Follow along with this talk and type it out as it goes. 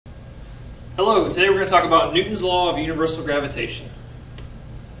Hello, today we're going to talk about Newton's law of universal gravitation.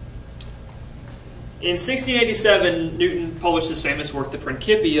 In 1687, Newton published his famous work, the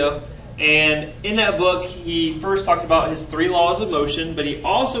Principia, and in that book he first talked about his three laws of motion, but he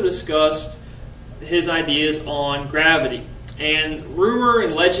also discussed his ideas on gravity. And rumor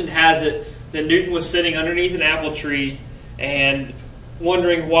and legend has it that Newton was sitting underneath an apple tree and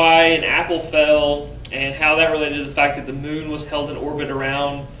wondering why an apple fell and how that related to the fact that the moon was held in orbit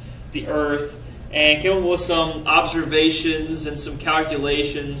around the Earth, and came up with some observations and some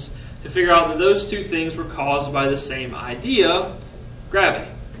calculations to figure out that those two things were caused by the same idea, gravity.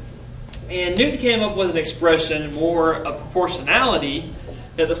 And Newton came up with an expression, more of proportionality,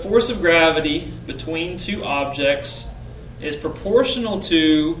 that the force of gravity between two objects is proportional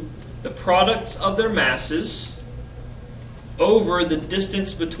to the product of their masses over the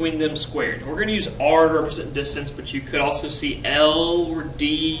distance between them squared. We're going to use R to represent distance, but you could also see L or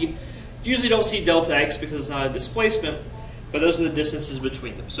D. You usually don't see delta X because it's not a displacement, but those are the distances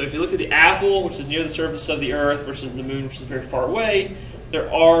between them. So if you look at the apple, which is near the surface of the Earth, versus the moon, which is very far away,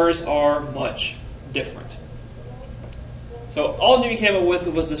 their R's are much different. So all Newton came up with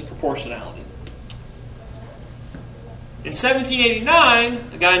was this proportionality. In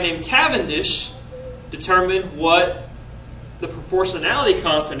 1789, a guy named Cavendish determined what the proportionality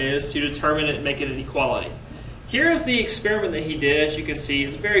constant is to determine it and make it an equality. Here's the experiment that he did. As you can see,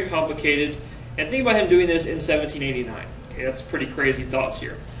 it's very complicated. And think about him doing this in 1789. Okay, that's pretty crazy thoughts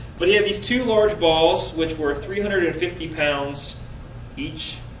here. But he had these two large balls, which were 350 pounds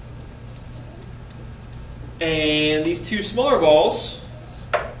each. And these two smaller balls,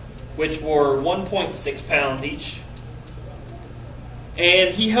 which were 1.6 pounds each. And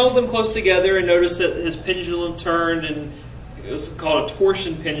he held them close together and noticed that his pendulum turned, and it was called a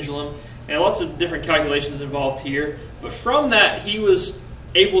torsion pendulum, and lots of different calculations involved here. But from that, he was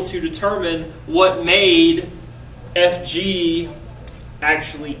able to determine what made Fg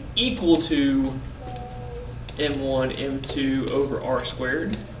actually equal to m1, m2 over r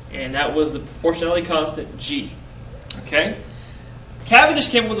squared, and that was the proportionality constant g. Okay? Cavendish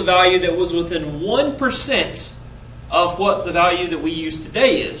came up with a value that was within 1% of what the value that we use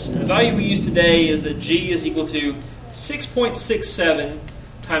today is. And the value we use today is that g is equal to 6.67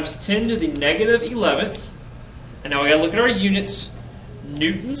 times 10 to the negative 11th. And now we got to look at our units.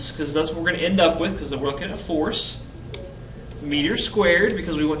 Newtons, because that's what we're going to end up with, because we're looking at force. Meters squared,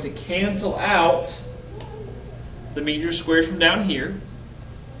 because we want to cancel out the meters squared from down here.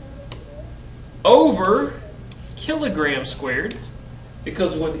 Over kilograms squared,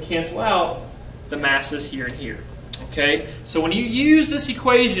 because we want to cancel out the masses here and here. Okay? So when you use this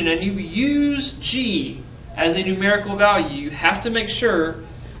equation and you use g as a numerical value, you have to make sure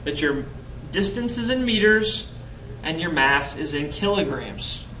that your distance is in meters and your mass is in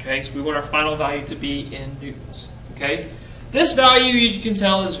kilograms. Okay, so we want our final value to be in newtons. Okay, this value, you can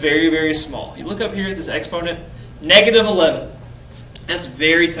tell, is very, very small. You look up here at this exponent, negative 11. That's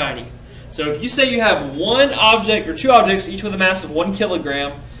very tiny. So if you say you have one object or two objects, each with a mass of 1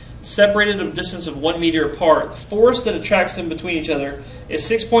 kilogram, separated at a distance of 1 meter apart, the force that attracts them between each other is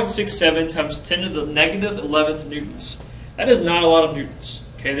 6.67 times 10 to the negative 11th newtons. That is not a lot of newtons.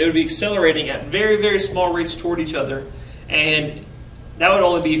 Okay, they would be accelerating at very, very small rates toward each other, and that would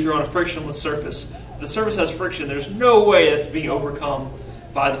only be if you're on a frictionless surface. If the surface has friction, there's no way that's being overcome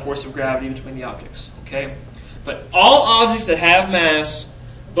by the force of gravity between the objects. Okay, but all objects that have mass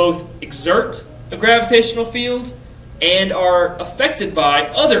both exert a gravitational field and are affected by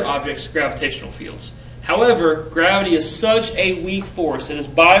other objects' gravitational fields. However, gravity is such a weak force, it is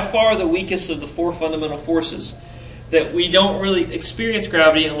by far the weakest of the four fundamental forces, that we don't really experience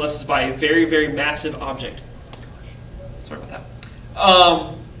gravity unless it's by a very, very massive object. Sorry about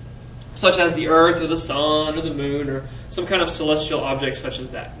that. Such as the Earth or the Sun or the Moon or some kind of celestial object such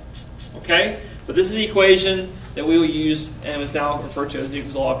as that. Okay? But this is the equation that we will use and is now referred to as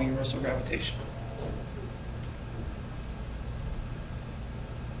Newton's law of universal gravitation.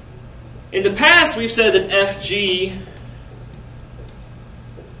 In the past, we've said that Fg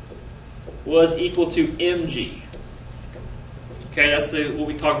was equal to mg. Okay, that's what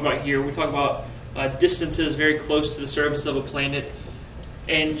we talk about here. We talk about distances very close to the surface of a planet.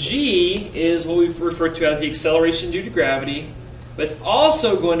 And g is what we've referred to as the acceleration due to gravity, but it's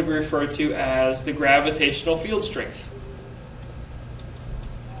also going to be referred to as the gravitational field strength.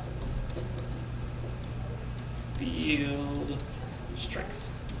 Field strength.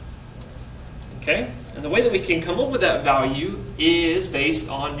 Okay? And the way that we can come up with that value is based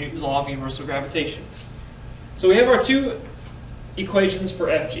on Newton's law of universal gravitation. So we have our two equations for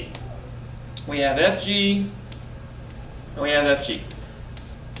Fg. We have Fg and we have Fg.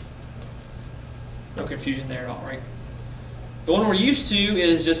 No confusion there at all, right? The one we're used to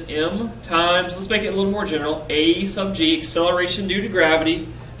is just m times, let's make it a little more general, a sub g, acceleration due to gravity.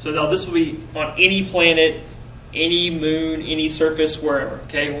 So now this will be on any planet, any moon, any surface, wherever.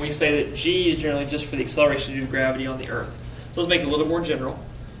 Okay, when we say that g is generally just for the acceleration due to gravity on the Earth. So let's make it a little more general.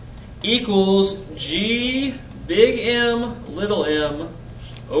 Equals g big M little m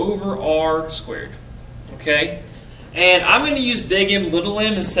over r squared. Okay? And I'm going to use big M little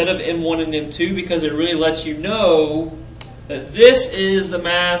m instead of m1 and m2 because it really lets you know that this is the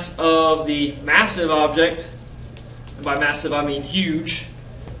mass of the massive object. And by massive I mean huge.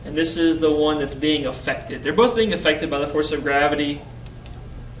 And this is the one that's being affected. They're both being affected by the force of gravity.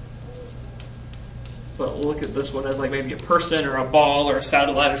 But we'll look at this one as like maybe a person or a ball or a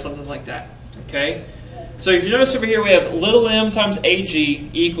satellite or something like that. Okay? So if you notice over here we have little m times ag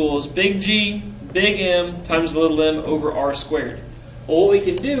equals big G, big M times little m over r squared. Well, what we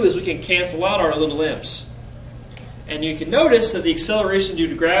can do is we can cancel out our little m's. And you can notice that the acceleration due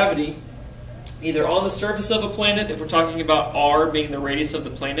to gravity, either on the surface of a planet, if we're talking about r being the radius of the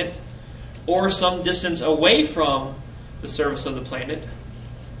planet, or some distance away from the surface of the planet,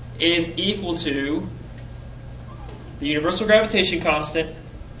 is equal to the universal gravitation constant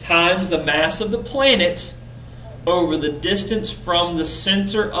times the mass of the planet over the distance from the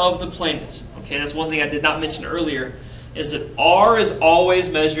center of the planet. Okay, that's one thing I did not mention earlier, is that r is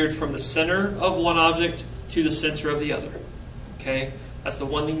always measured from the center of one object to the center of the other. Okay, that's the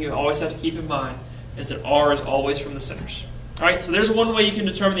one thing you always have to keep in mind, is that r is always from the centers. Alright, so there's one way you can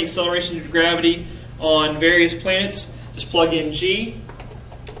determine the acceleration due to gravity on various planets. Just plug in g,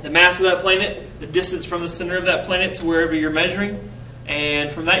 the mass of that planet, the distance from the center of that planet to wherever you're measuring,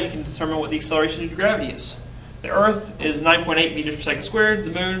 and from that you can determine what the acceleration due to gravity is. The Earth is 9.8 meters per second squared,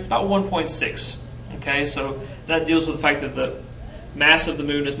 the Moon about 1.6. Okay, so that deals with the fact that the mass of the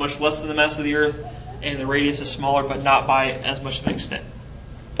Moon is much less than the mass of the Earth, and the radius is smaller, but not by as much of an extent.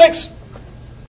 Thanks!